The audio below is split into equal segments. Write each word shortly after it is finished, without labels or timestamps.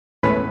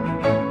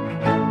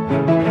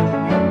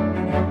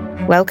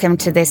Welcome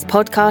to this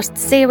podcast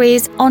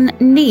series on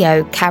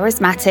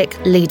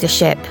Neo-Charismatic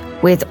Leadership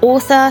with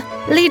author,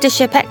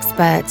 leadership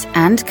expert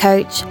and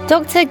coach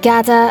Dr.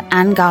 Ghada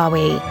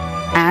Angawi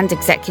and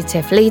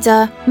executive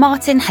leader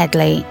Martin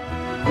Headley,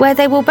 where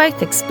they will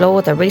both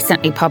explore the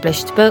recently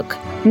published book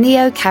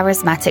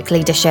Neo-Charismatic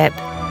Leadership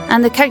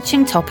and the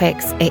coaching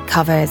topics it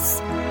covers.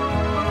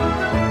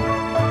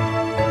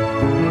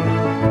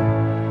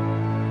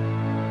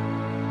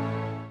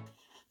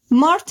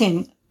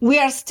 Martin, we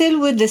are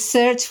still with the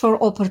search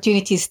for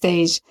opportunity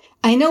stage.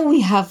 I know we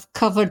have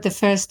covered the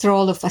first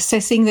role of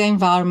assessing the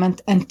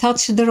environment and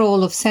touched the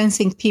role of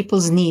sensing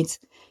people's needs.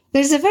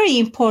 There's a very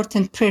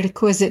important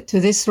prerequisite to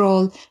this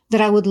role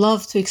that I would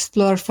love to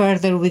explore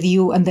further with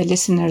you and the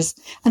listeners,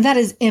 and that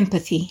is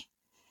empathy.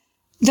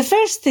 The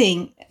first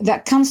thing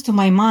that comes to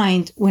my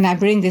mind when I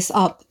bring this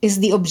up is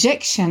the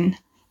objection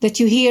that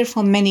you hear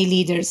from many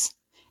leaders.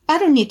 I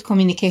don't need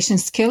communication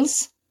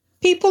skills.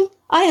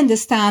 I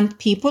understand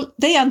people.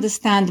 They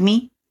understand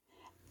me.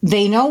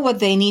 They know what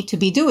they need to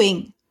be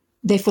doing.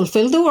 They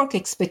fulfill the work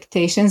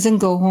expectations and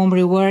go home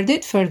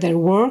rewarded for their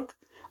work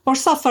or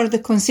suffer the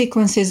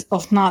consequences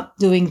of not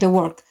doing the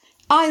work.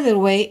 Either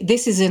way,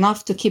 this is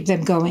enough to keep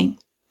them going.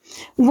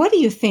 What do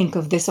you think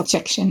of this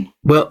objection?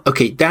 Well,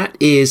 okay, that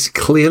is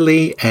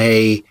clearly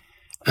a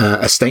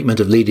statement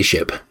of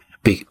leadership,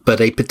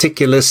 but a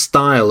particular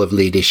style of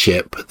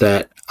leadership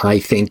that I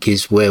think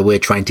is where we're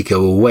trying to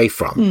go away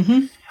from.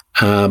 Mm-hmm.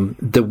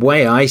 The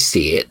way I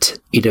see it,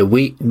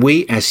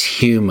 we as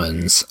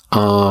humans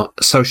are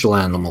social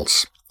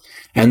animals.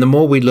 And the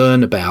more we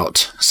learn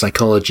about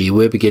psychology,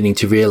 we're beginning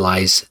to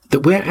realize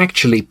that we're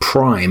actually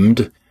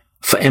primed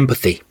for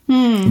empathy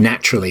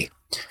naturally.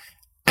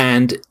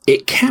 And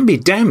it can be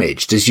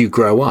damaged as you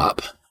grow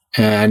up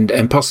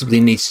and possibly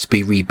needs to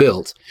be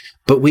rebuilt.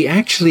 But we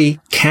actually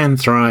can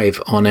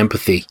thrive on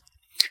empathy.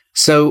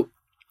 So,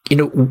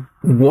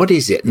 what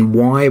is it and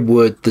why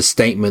would the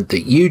statement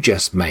that you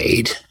just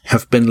made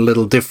have been a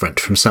little different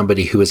from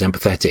somebody who is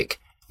empathetic?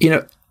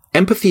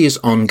 Empathy is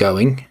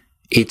ongoing.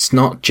 It's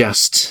not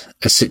just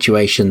a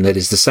situation that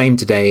is the same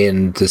today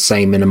and the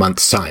same in a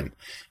month's time.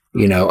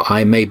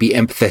 I may be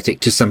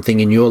empathetic to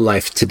something in your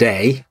life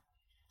today,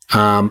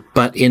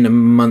 but in a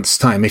month's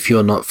time, if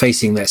you're not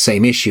facing that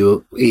same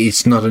issue,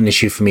 it's not an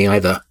issue for me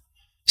either.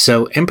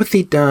 So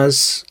empathy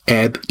does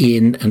ebb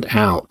in and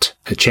out.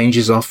 It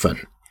changes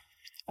often.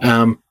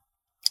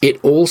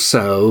 It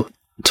also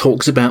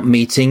talks about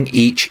meeting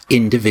each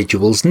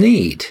individual's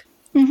need.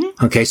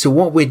 Mm-hmm. Okay, so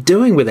what we're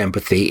doing with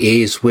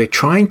empathy is we're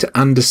trying to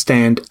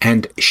understand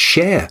and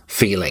share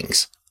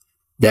feelings.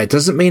 That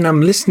doesn't mean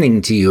I'm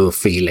listening to your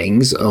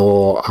feelings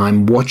or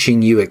I'm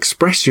watching you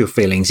express your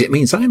feelings. It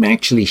means I'm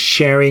actually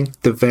sharing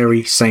the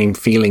very same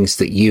feelings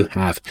that you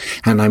have,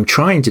 and I'm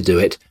trying to do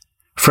it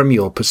from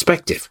your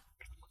perspective.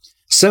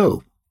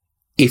 So,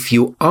 if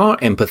you are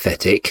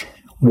empathetic,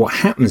 what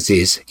happens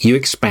is you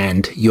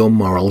expand your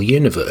moral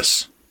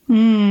universe.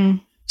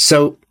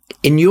 So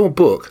in your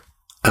book,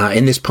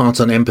 in this part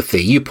on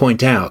empathy, you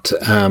point out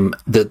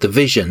that the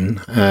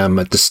vision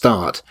at the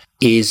start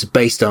is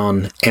based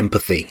on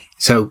empathy.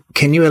 So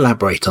can you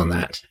elaborate on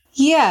that?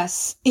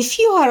 Yes. If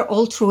you are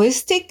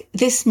altruistic,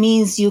 this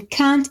means you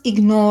can't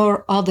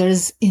ignore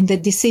others in the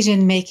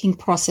decision-making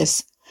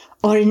process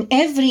or in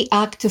every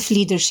act of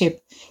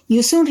leadership.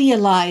 You soon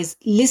realize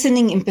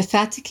listening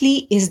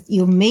empathetically is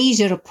your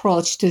major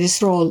approach to this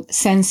role,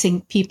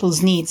 sensing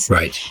people's needs.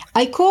 Right.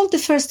 I call the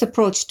first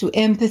approach to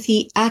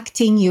empathy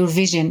acting your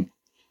vision.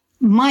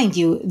 Mind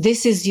you,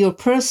 this is your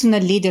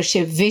personal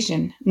leadership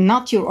vision,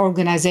 not your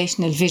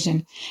organizational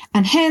vision.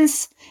 And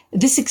hence,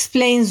 this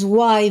explains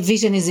why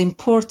vision is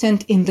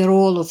important in the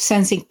role of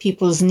sensing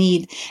people's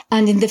need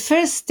and in the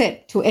first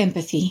step to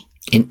empathy.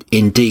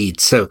 Indeed.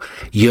 So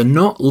you're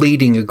not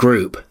leading a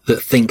group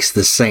that thinks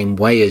the same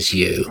way as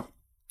you.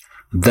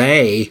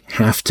 They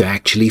have to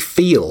actually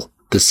feel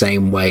the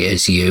same way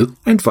as you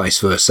and vice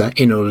versa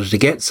in order to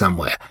get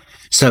somewhere.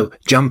 So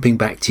jumping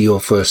back to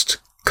your first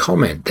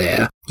comment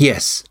there,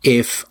 yes,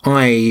 if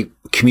I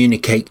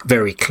communicate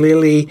very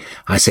clearly,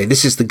 I say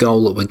this is the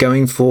goal that we're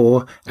going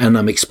for, and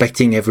I'm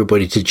expecting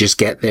everybody to just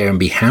get there and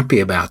be happy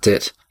about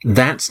it,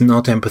 that's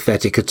not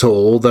empathetic at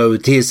all, although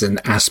it is an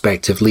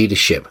aspect of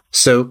leadership.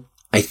 So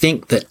I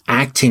think that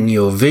acting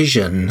your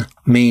vision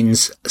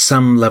means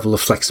some level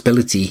of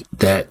flexibility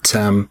that,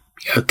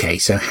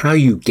 so how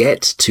you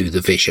get to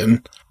the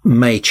vision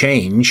may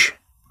change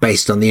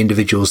based on the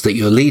individuals that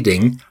you're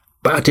leading,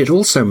 but it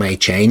also may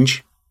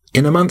change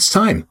in a month's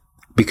time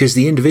because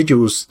the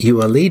individuals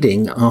you are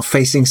leading are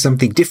facing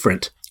something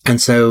different. And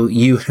so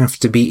you have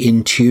to be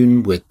in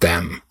tune with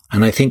them.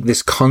 And I think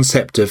this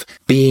concept of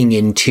being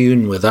in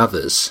tune with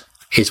others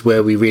is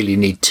where we really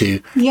need to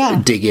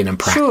dig in and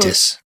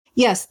practice. Sure.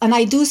 Yes, and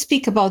I do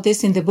speak about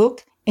this in the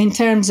book in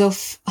terms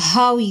of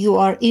how you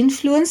are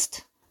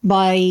influenced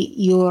by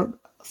your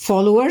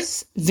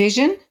followers'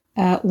 vision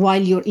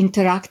while you're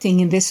interacting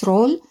in this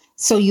role.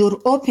 So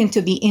you're open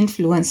to be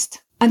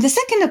influenced. And the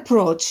second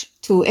approach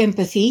to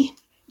empathy,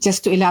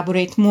 just to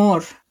elaborate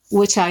more,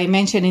 which I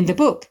mentioned in the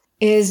book,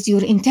 is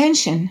your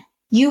intention.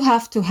 you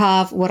have to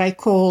have what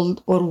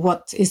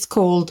is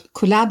called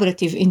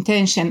collaborative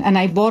intention. And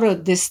I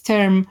borrowed this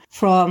term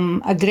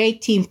from a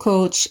great team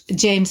coach,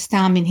 James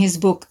Tam, in his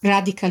book,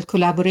 Radical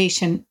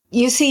Collaboration.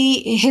 You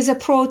see, his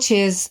approach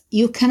is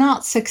you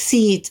cannot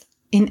succeed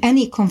in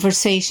any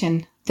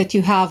conversation that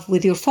you have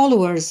with your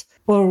followers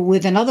or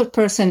with another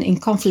person in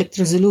conflict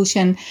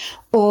resolution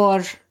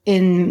or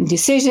in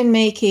decision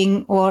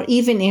making or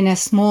even in a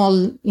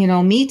small,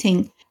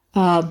 meeting,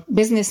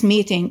 business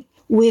meeting,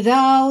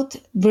 without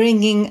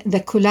bringing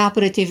the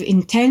collaborative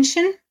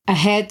intention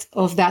ahead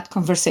of that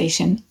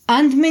conversation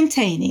and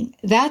maintaining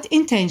that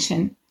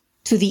intention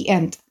to the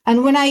end.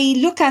 And when I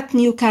look at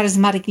new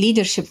charismatic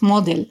leadership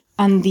model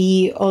and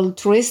the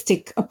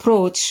altruistic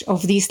approach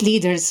of these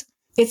leaders,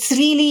 it's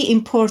really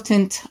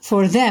important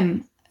for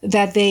them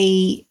that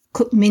they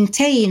could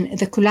maintain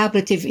the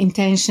collaborative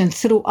intention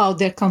throughout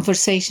their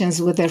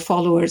conversations with their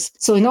followers.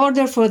 So in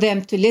order for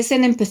them to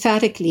listen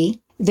empathetically,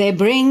 they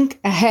bring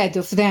ahead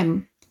of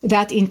them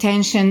that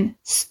intention.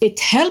 It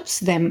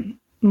helps them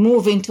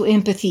move into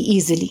empathy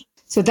easily.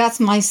 So that's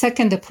my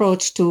second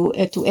approach to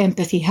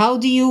empathy. How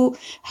do you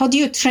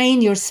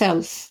train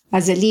yourself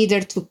as a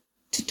leader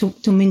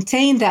to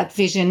maintain that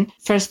vision,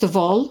 first of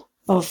all,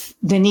 of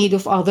the need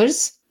of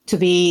others to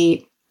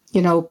be,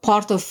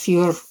 part of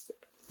your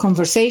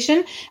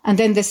conversation. And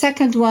then the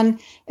second one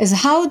is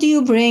how do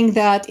you bring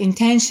that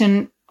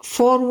intention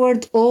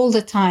forward all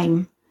the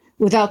time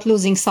without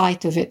losing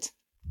sight of it?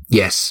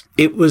 Yes,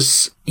 it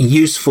was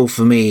useful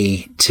for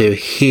me to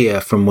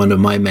hear from one of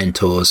my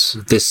mentors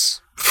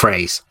this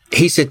phrase.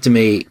 He said to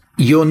me,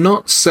 you're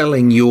not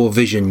selling your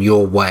vision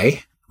your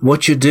way.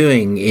 What you're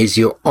doing is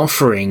you're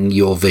offering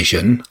your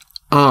vision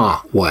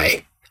our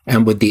way.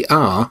 And with the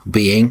R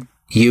being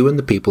you and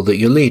the people that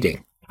you're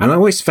leading. And I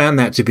always found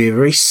that to be a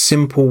very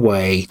simple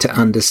way to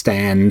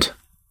understand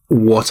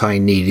what I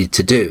needed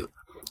to do.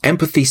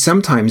 Empathy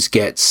sometimes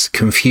gets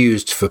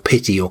confused for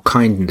pity or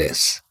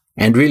kindness.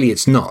 And really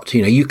it's not.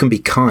 You can be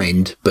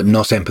kind, but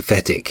not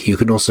empathetic. You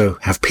can also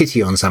have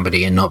pity on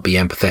somebody and not be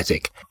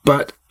empathetic.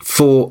 But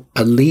for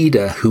a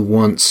leader who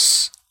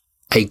wants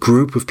a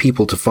group of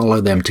people to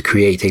follow them to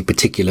create a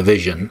particular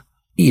vision,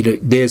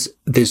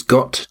 there's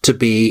got to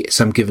be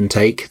some give and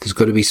take. There's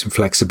got to be some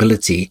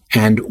flexibility.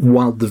 And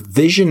while the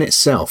vision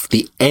itself,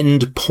 the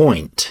end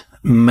point,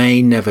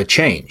 may never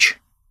change,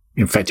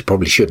 in fact, it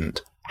probably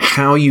shouldn't,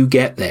 how you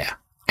get there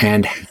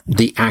and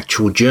the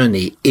actual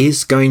journey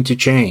is going to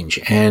change.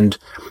 And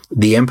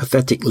the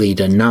empathetic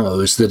leader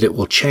knows that it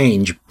will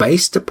change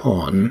based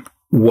upon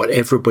what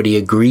everybody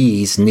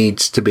agrees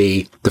needs to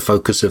be the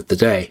focus of the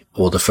day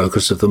or the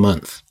focus of the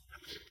month.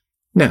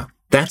 Now,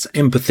 that's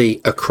empathy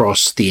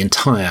across the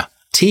entire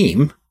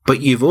team,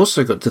 but you've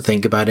also got to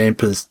think about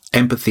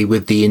empathy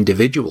with the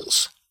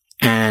individuals.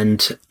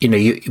 And,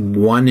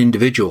 one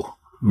individual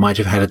might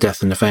have had a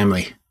death in the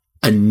family.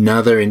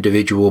 Another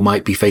individual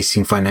might be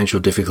facing financial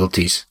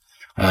difficulties.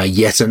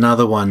 Yet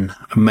another one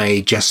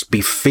may just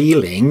be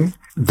feeling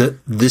that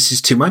this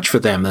is too much for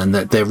them and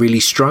that they're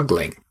really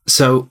struggling.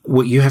 So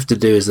what you have to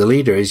do as the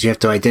leader is you have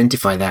to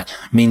identify that.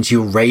 It means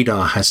your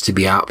radar has to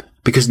be up.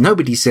 Because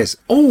nobody says,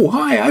 oh,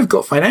 hi, I've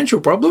got financial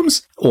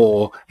problems,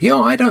 or,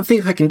 I don't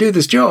think I can do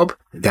this job.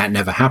 That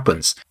never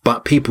happens.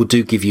 But people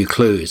do give you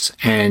clues,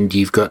 and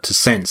you've got to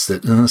sense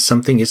that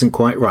something isn't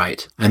quite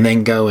right, and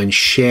then go and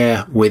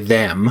share with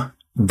them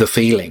the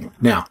feeling.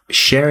 Now,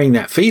 sharing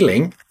that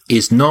feeling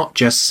is not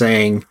just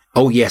saying,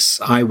 oh, yes,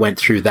 I went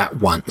through that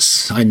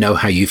once. I know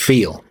how you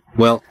feel.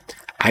 Well,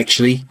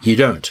 actually, you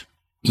don't.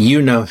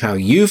 You know how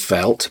you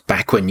felt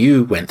back when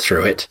you went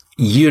through it.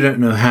 You don't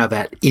know how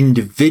that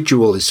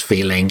individual is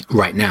feeling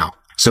right now.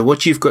 So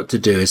what you've got to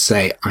do is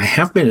say, I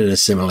have been in a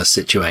similar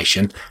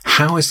situation.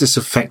 How is this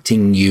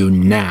affecting you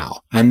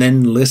now? And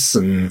then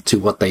listen to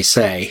what they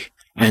say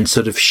and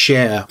sort of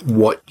share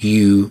what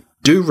you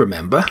do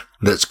remember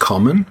that's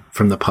common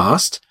from the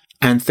past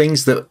and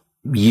things that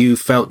you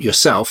felt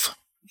yourself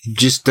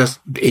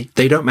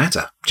they don't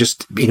matter.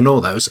 Just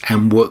ignore those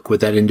and work with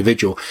that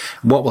individual.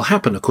 What will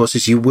happen, of course,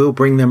 is you will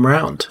bring them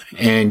around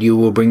and you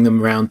will bring them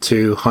around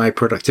to high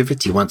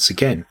productivity once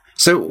again.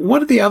 So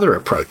what are the other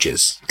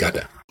approaches,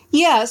 Ghada?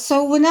 Yeah,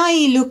 so when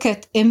I look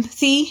at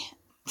empathy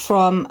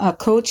from a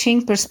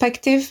coaching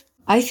perspective,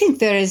 I think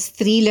there is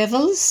 3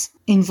 levels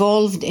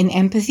involved in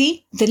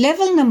empathy. The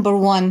level number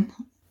 1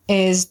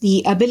 is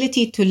the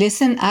ability to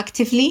listen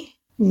actively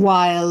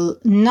while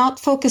not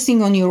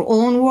focusing on your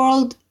own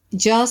world,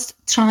 just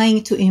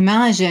trying to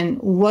imagine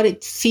what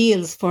it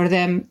feels for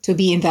them to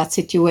be in that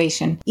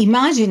situation.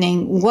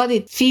 Imagining what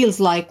it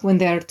feels like when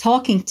they're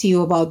talking to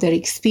you about their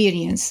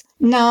experience.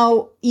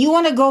 Now, you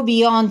want to go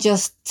beyond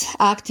just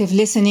active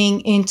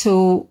listening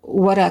into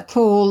what I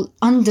call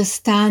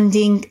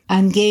understanding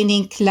and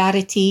gaining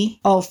clarity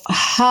of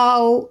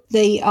how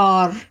they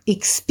are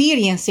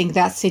experiencing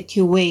that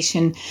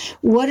situation.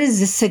 What is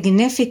the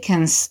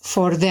significance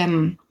for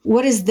them?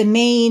 What is the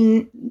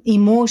main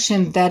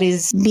emotion that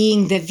is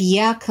being the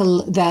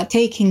vehicle that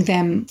taking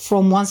them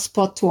from one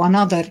spot to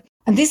another?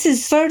 And this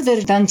is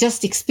further than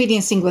just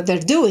experiencing what they're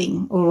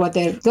doing or what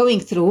they're going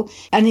through.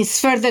 And it's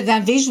further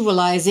than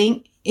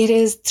visualizing. It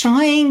is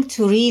trying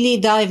to really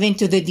dive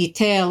into the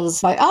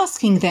details by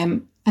asking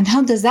them, and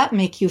how does that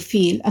make you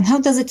feel? And how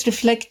does it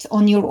reflect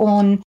on your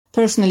own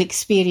personal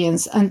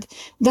experience? And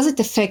does it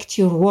affect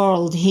your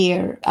world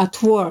here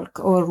at work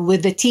or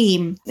with the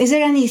team? Is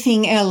there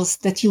anything else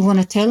that you want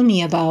to tell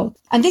me about?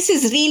 And this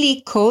is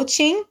really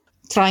coaching,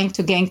 trying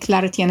to gain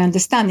clarity and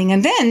understanding.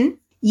 And then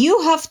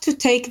you have to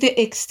take the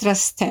extra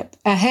step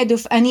ahead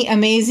of any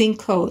amazing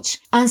coach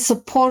and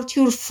support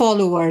your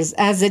followers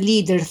as a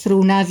leader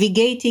through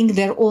navigating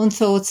their own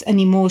thoughts and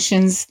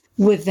emotions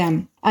with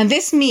them. And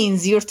this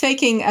means you're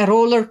taking a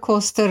roller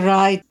coaster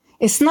ride.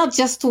 It's not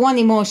just one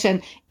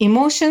emotion.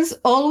 Emotions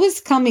always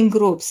come in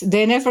groups.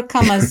 They never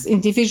come as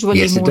individual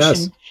Yes, emotion. it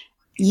does.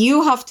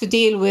 You have to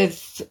deal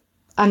with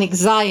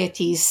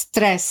anxiety,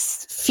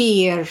 stress,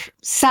 fear,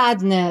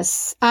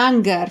 sadness,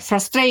 anger,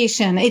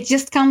 frustration. It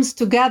just comes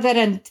together.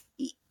 And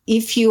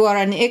if you are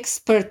an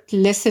expert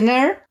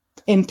listener,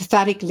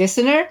 empathetic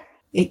listener,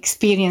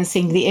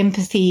 experiencing the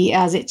empathy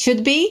as it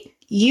should be,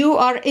 you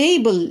are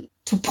able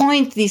to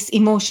point these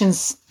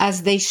emotions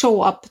as they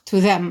show up to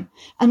them.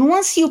 And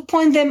once you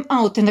point them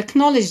out and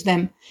acknowledge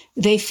them,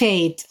 they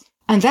fade.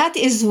 And that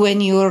is when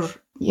your,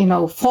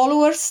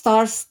 follower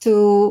starts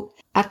to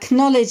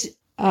acknowledge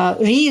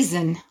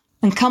reason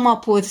and come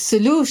up with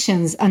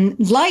solutions and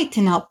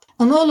lighten up.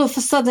 And all of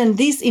a sudden,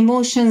 these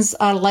emotions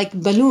are like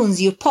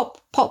balloons. You pop,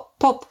 pop,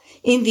 pop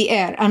in the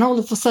air. And all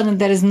of a sudden,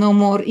 there is no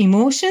more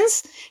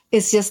emotions.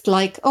 It's just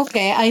like,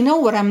 okay, I know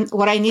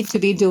what I need to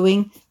be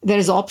doing.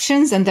 There's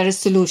options and there is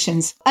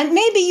solutions. And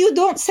maybe you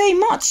don't say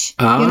much.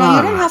 You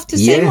don't have to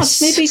say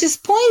much. Maybe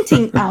just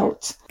pointing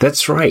out.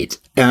 That's right.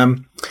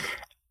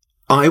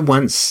 I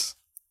once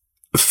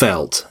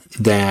felt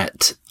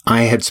that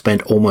I had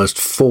spent almost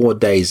 4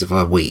 days of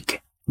a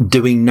week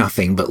doing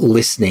nothing but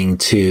listening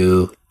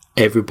to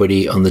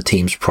everybody on the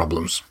team's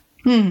problems.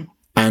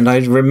 And I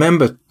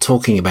remember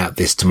talking about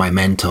this to my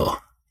mentor,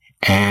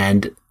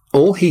 and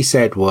all he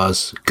said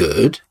was,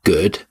 good.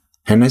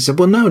 And I said,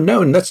 well,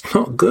 no, that's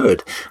not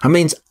good. I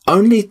mean,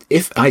 only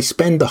if I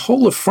spend the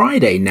whole of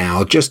Friday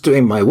now just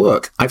doing my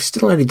work, I've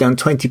still only done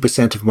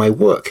 20% of my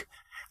work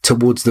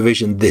towards the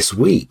vision this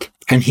week.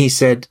 And he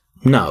said,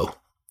 no,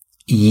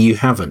 you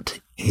haven't.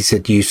 He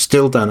said, you've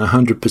still done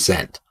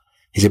 100%.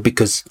 He said,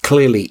 because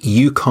clearly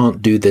you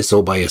can't do this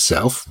all by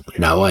yourself.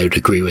 No, I would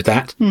agree with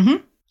that. Mm-hmm.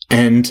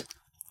 And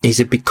he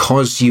said,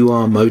 because you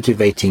are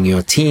motivating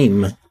your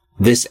team,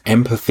 this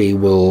empathy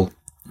will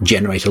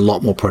generate a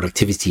lot more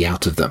productivity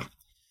out of them.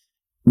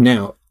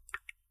 Now,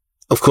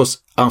 of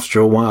course, after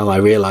a while, I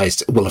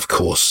realized, well, of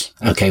course,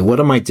 okay, what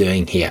am I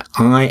doing here?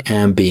 I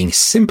am being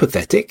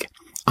sympathetic.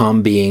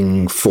 I'm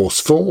being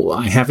forceful.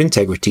 I have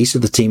integrity, so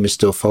the team is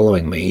still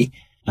following me,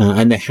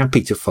 and they're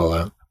happy to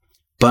follow.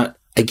 But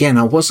again,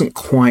 I wasn't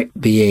quite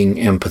being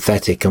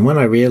empathetic. And when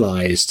I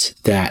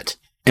realized that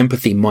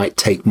empathy might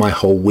take my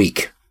whole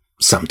week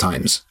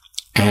sometimes,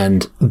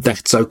 and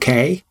that's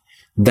okay,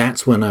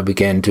 that's when I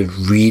began to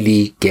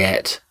really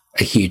get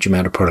a huge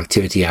amount of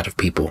productivity out of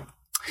people.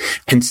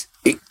 And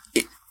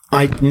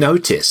I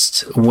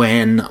noticed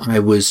when I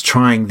was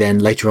trying then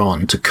later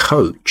on to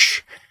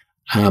coach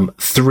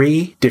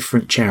 3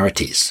 different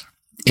charities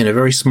in a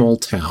very small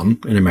town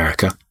in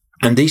America.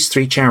 And these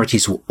 3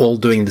 charities were all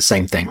doing the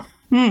same thing.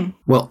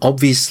 Well,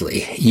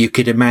 obviously, you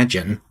could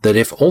imagine that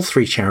if all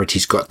 3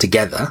 charities got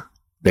together,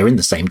 they're in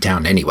the same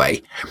town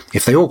anyway,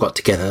 if they all got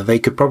together, they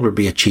could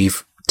probably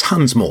achieve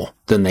tons more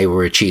than they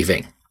were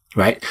achieving,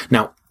 right?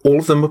 Now, all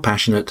of them were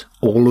passionate,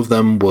 all of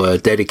them were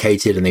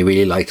dedicated, and they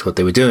really liked what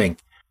they were doing.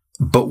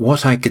 But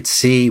what I could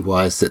see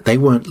was that they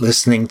weren't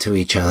listening to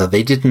each other.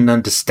 They didn't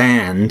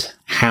understand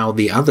how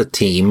the other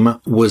team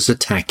was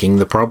attacking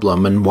the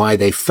problem and why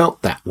they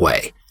felt that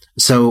way.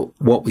 So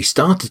what we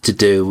started to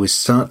do was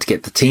start to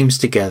get the teams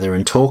together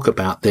and talk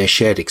about their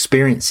shared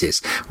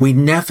experiences. We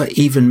never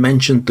even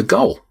mentioned the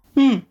goal.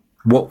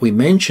 What we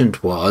mentioned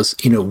was,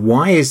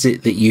 why is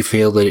it that you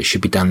feel that it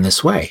should be done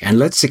this way? And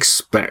let's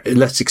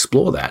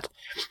explore that.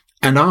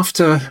 And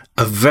after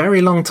a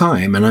very long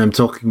time, and I'm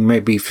talking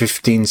maybe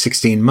 15,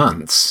 16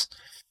 months,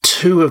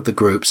 2 of the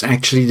groups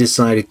actually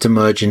decided to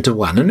merge into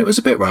one. And it was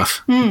a bit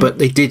rough, but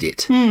they did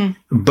it.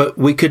 But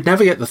we could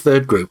never get the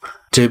 3rd group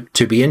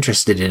to be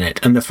interested in it.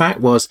 And the fact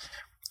was,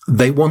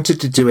 they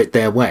wanted to do it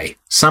their way.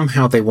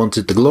 Somehow they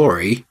wanted the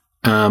glory,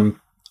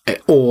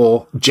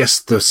 or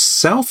just the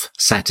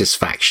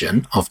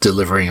self-satisfaction of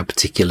delivering a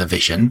particular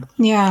vision.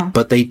 Yeah.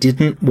 But they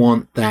didn't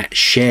want that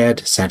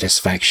shared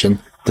satisfaction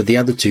that the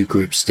other 2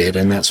 groups did,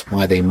 and that's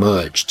why they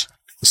merged.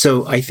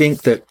 So I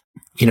think that,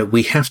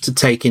 we have to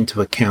take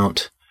into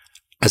account,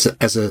 as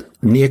a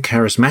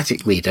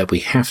neo-charismatic leader, we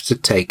have to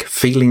take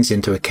feelings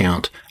into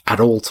account at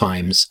all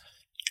times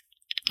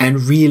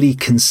and really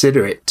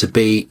consider it to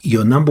be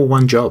your number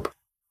one job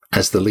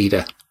as the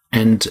leader.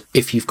 And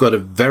if you've got a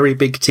very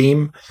big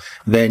team,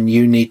 then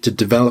you need to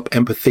develop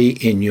empathy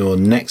in your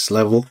next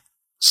level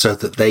so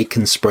that they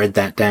can spread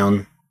that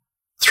down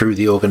through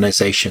the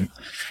organization.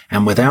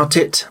 And without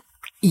it,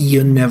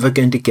 you're never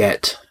going to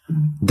get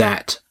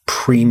that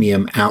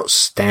premium,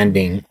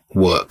 outstanding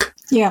work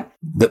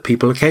that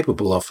people are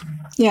capable of.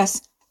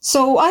 Yes.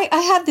 So I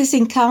had this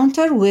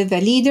encounter with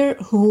a leader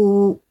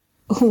who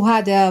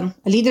had a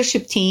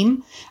leadership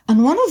team,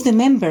 and one of the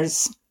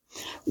members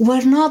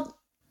were not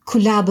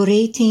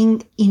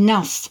collaborating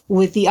enough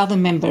with the other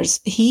members.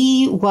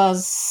 He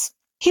was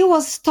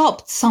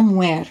stopped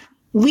somewhere.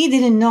 We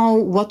didn't know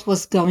what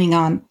was going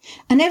on.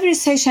 And every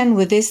session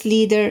with this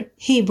leader,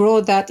 he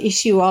brought that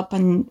issue up,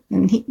 and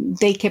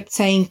they kept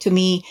saying to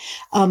me,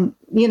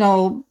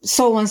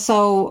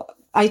 so-and-so,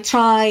 I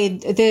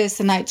tried this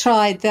and I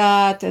tried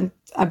that, and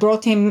I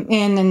brought him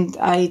in and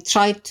I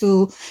tried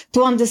to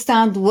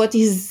understand what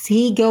is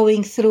he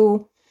going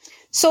through.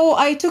 So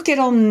I took it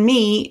on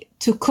me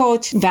to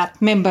coach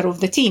that member of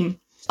the team.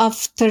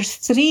 After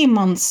 3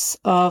 months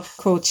of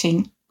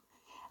coaching,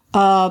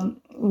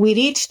 we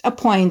reached a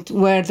point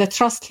where the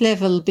trust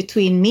level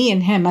between me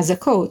and him as a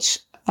coach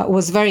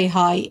was very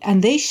high.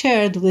 And they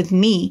shared with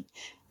me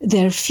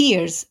their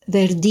fears,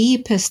 their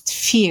deepest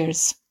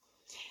fears.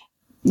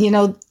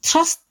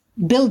 Trust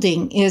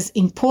building is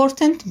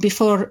important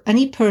before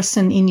any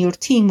person in your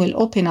team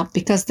will open up,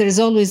 because there is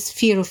always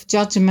fear of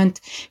judgment,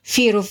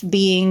 fear of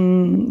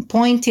being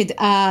pointed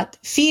at,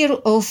 fear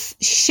of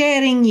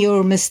sharing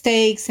your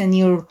mistakes and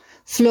your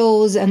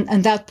flaws,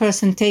 and that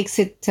person takes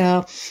it,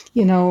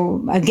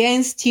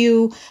 against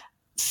you,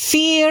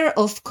 fear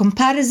of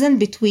comparison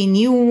between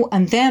you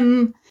and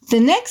them. The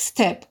next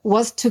step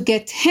was to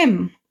get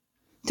him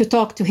to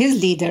talk to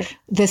his leader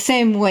the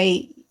same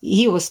way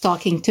he was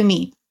talking to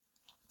me.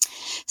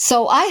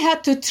 So I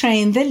had to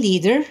train the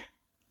leader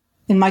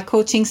in my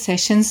coaching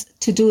sessions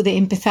to do the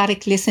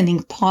empathetic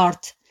listening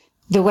part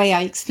the way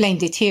I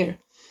explained it here.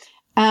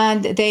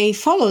 And they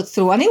followed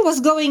through. And it was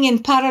going in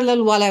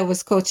parallel while I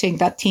was coaching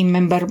that team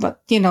member.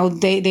 But,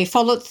 they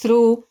followed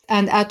through.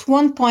 And at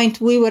one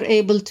point, we were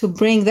able to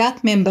bring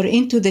that member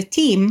into the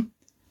team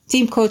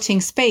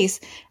coaching space.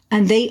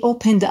 And they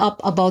opened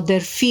up about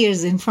their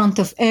fears in front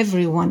of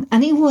everyone.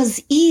 And it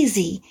was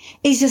easy.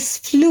 It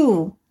just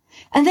flew.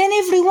 And then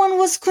everyone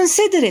was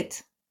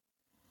considerate.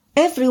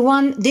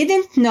 Everyone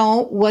didn't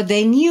know what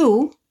they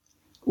knew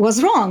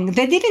was wrong.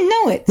 They didn't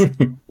know it.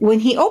 When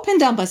he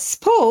opened up and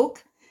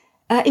spoke,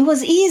 it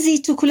was easy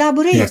to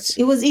collaborate. Yes.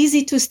 It was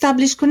easy to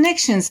establish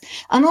connections.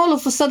 And all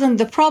of a sudden,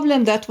 the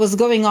problem that was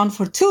going on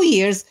for 2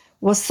 years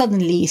was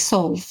suddenly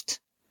solved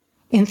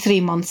in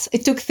 3 months.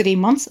 It took 3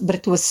 months, but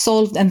it was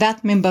solved. And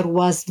that member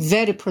was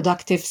very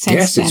productive since then.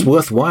 Yes, it's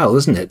worthwhile,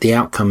 isn't it? The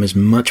outcome is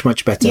much,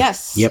 much better.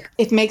 Yes. Yep.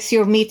 It makes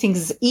your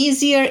meetings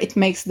easier. It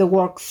makes the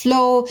work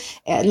flow,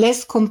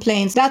 less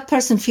complaints. That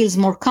person feels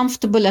more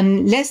comfortable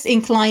and less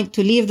inclined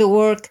to leave the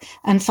work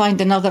and find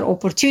another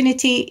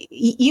opportunity.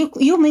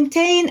 You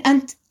maintain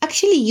and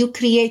actually you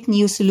create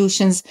new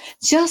solutions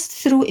just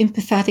through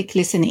empathetic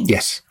listening.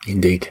 Yes,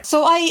 indeed.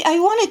 So I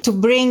wanted to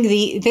bring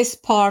this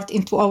part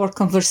into our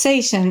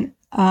conversation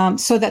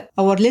so that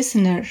our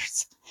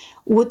listeners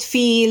would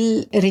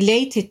feel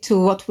related to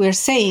what we're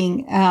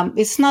saying.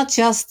 It's not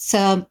just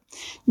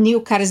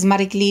new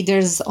charismatic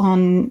leaders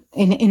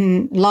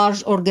in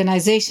large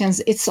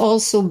organizations. It's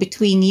also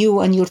between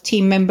you and your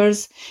team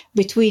members,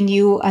 between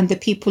you and the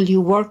people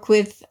you work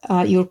with.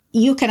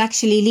 You can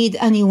actually lead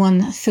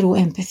anyone through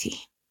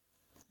empathy.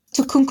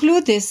 To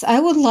conclude this,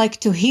 I would like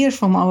to hear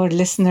from our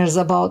listeners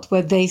about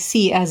what they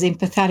see as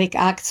empathetic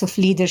acts of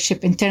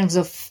leadership in terms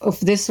of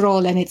this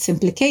role and its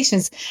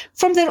implications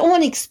from their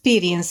own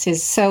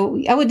experiences. So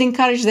I would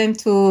encourage them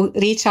to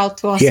reach out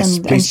to us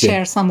and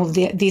share some of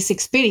these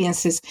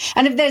experiences.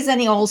 And if there's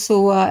any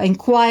also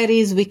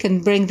inquiries, we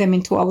can bring them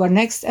into our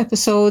next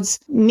episodes.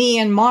 Me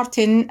and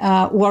Martin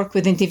work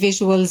with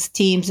individuals,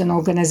 teams, and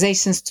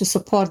organizations to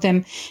support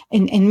them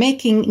in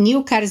making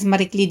new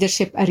charismatic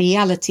leadership a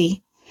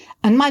reality.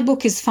 And my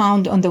book is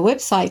found on the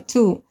website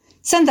too.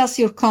 Send us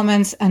your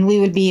comments and we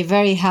will be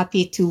very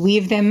happy to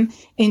weave them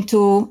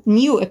into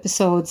new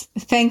episodes.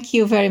 Thank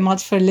you very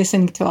much for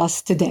listening to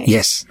us today.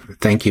 Yes,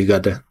 thank you,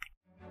 Ghada.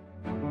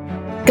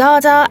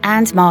 Ghada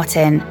and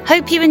Martin,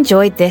 hope you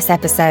enjoyed this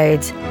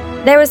episode.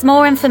 There is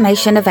more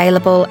information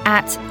available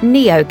at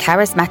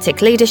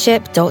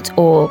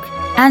neocharismaticleadership.org.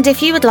 And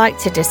if you would like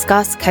to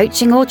discuss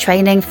coaching or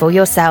training for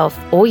yourself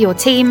or your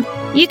team,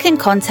 you can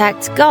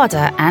contact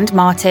Ghada and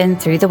Martin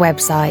through the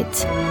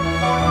website.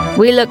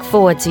 We look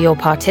forward to your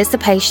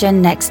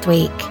participation next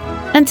week.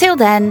 Until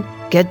then,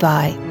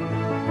 goodbye.